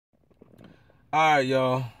All right,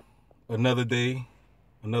 y'all. Another day,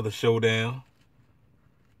 another showdown.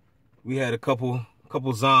 We had a couple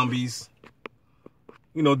zombies,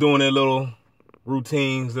 doing their little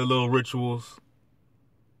routines, their little rituals.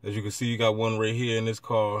 As you can see, you got one right here in this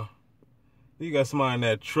car. You got somebody in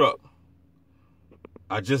that truck.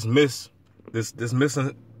 I just missed this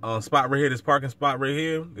missing spot right here, this parking spot right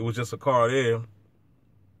here. It was just a car there.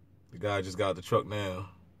 The guy just got out the truck now.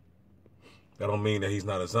 That don't mean that he's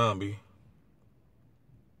not a zombie.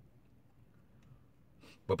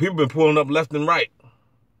 But people been pulling up left and right.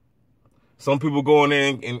 Some people go in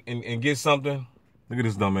there and get something. Look at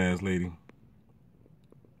this dumbass lady.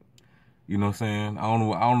 You know what I'm saying? I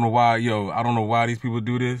don't know why, I don't know why these people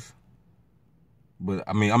do this. But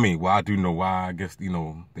I mean, well, I do know why. I guess,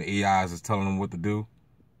 the AIs is telling them what to do.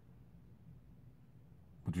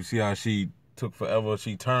 But you see how she took forever?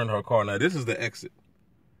 She turned her car. Now, this is the exit.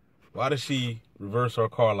 Why did she reverse her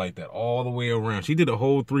car like that all the way around? She did a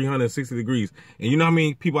whole 360 degrees. And you know how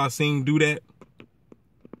many people I've seen do that?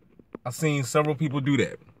 I've seen several people do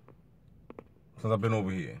that since I've been over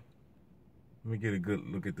here. Let me get a good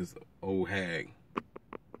look at this old hag.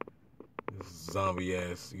 This zombie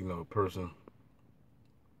ass, person.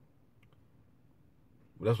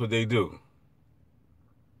 But that's what they do.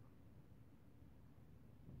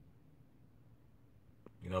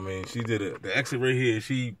 You know what I mean? She did the exit right here.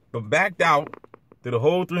 She backed out, did a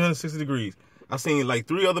whole 360 degrees. I've seen like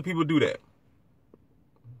 3 other people do that.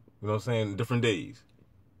 You know what I'm saying? Different days.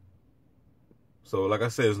 So like I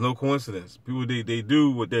said, it's no coincidence. People, they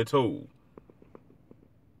do what they're told.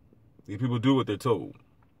 These people do what they're told.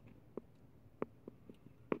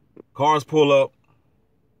 Cars pull up,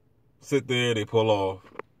 sit there, they pull off.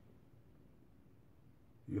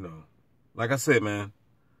 Like I said, man,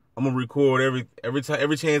 I'm gonna record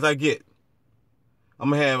every chance I get. I'm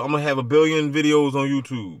gonna have a billion videos on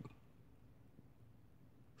YouTube.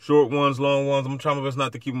 Short ones, long ones. I'm trying my best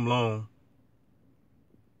not to keep them long.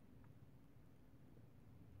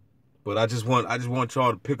 But I just want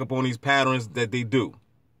y'all to pick up on these patterns that they do.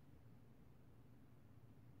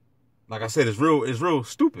 Like I said, it's real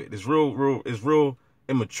stupid. It's real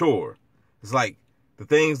immature. It's like the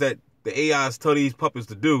things that the AIs tell these puppets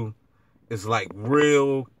to do is like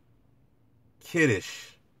real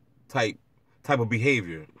kiddish type of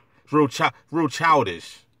behavior. It's real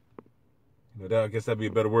childish. I guess that'd be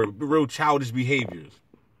a better word. Real childish behaviors.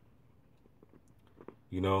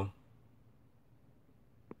 And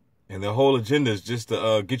their whole agenda is just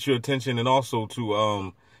to get your attention and also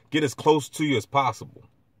to get as close to you as possible.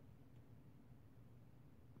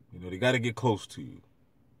 They got to get close to you.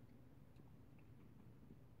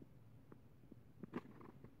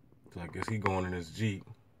 So I guess he going in his Jeep.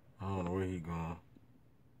 I don't know where he going.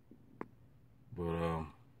 But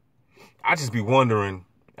I just be wondering,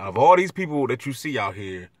 out of all these people that you see out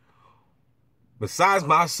here, besides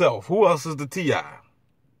myself, who else is the T.I.?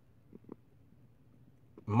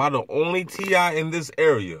 Am I the only T.I. in this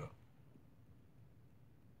area?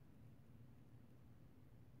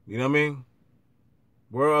 You know what I mean?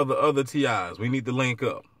 Where are the other T.I.s? We need to link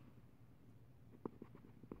up.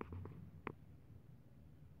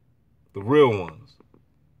 The real ones.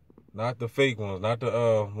 Not the fake ones. Not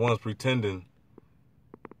the ones pretending.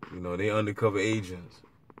 They undercover agents.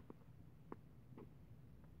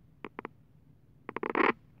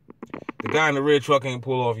 The guy in the red truck ain't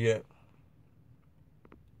pulled off yet.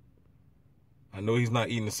 I know he's not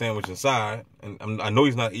eating the sandwich inside. And I know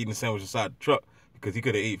he's not eating the sandwich inside the truck. Because he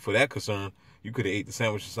could have ate, for that concern, you could have ate the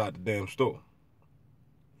sandwich inside the damn store.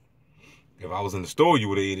 If I was in the store, you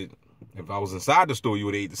would have ate it. If I was inside the store, you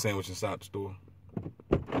would have ate the sandwich inside the store.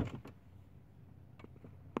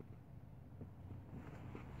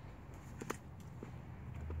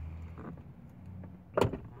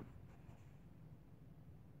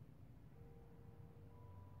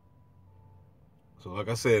 So like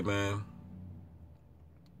I said, man,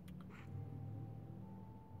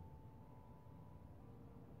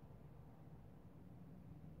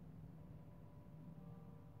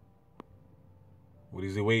 what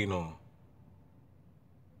is he waiting on?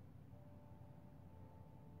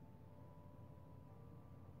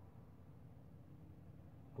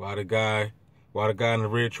 Why the guy in the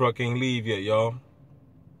red truck ain't leave yet, y'all?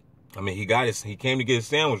 I mean, he came to get his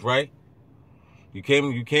sandwich, right? You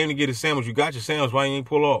came to get a sandwich. You got your sandwich. Why you ain't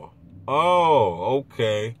pull off? Oh,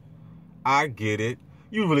 okay. I get it.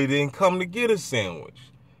 You really didn't come to get a sandwich.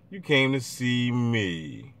 You came to see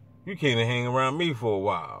me. You came to hang around me for a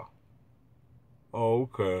while. Oh,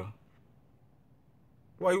 okay.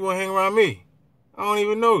 Why you want to hang around me? I don't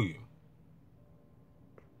even know you.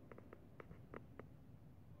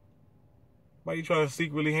 Why you trying to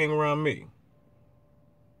secretly hang around me?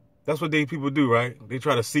 That's what they people do, right? They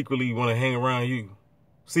try to secretly want to hang around you.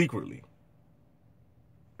 Secretly.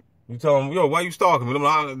 You tell them, yo, why you stalking me?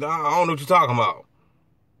 I don't know what you're talking about.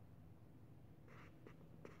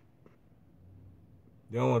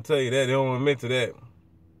 They don't want to tell you that. They don't want to admit to that.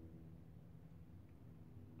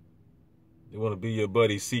 They want to be your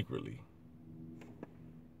buddy secretly.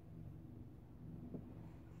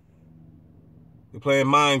 They're playing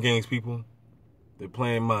mind games, people. They're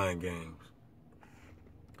playing mind games.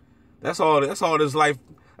 That's all this life,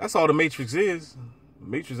 that's all the Matrix is. The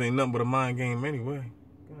Matrix ain't nothing but a mind game anyway.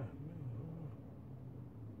 God.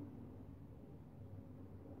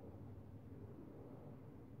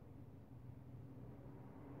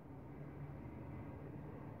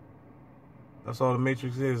 That's all the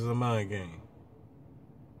Matrix is a mind game.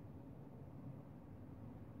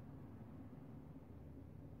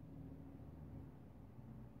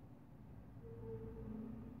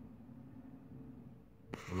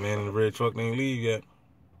 The man in the red truck didn't leave yet.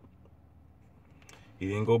 He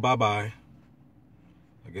didn't go bye-bye.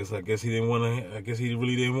 I guess he didn't want to. I guess he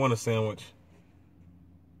really didn't want a sandwich.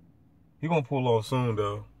 He gonna pull off soon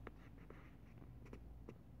though.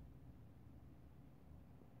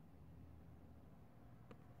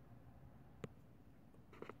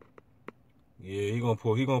 Yeah, he gonna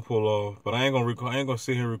pull off. But I ain't gonna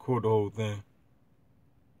sit here and record the whole thing.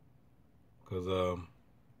 Cause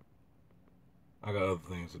I got other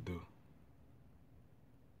things to do.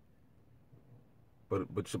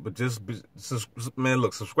 But just man,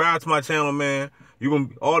 look, subscribe to my channel, man. You gonna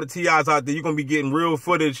all the TIs out there. You're gonna be getting real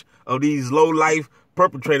footage of these low life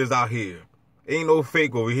perpetrators out here. Ain't no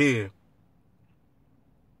fake over here.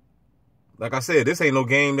 Like I said, this ain't no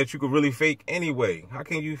game that you could really fake anyway. How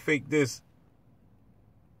can you fake this?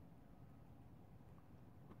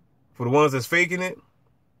 For the ones that's faking it,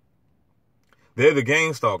 they're the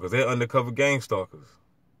gang stalkers. They're undercover gang stalkers.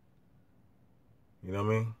 You know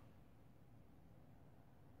what I mean?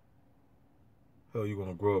 Hell, you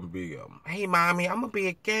gonna grow up and be, hey, mommy, I'm gonna be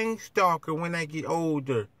a gang stalker when I get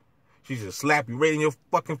older. She just slap you right in your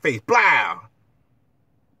fucking face. Blah!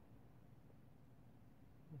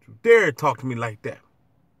 Don't you dare talk to me like that.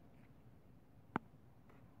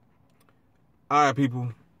 All right,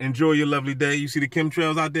 people. Enjoy your lovely day. You see the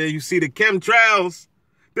chemtrails out there? You see the chemtrails?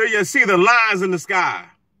 There you see the lines in the sky.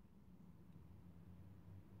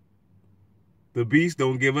 The beast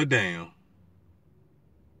don't give a damn.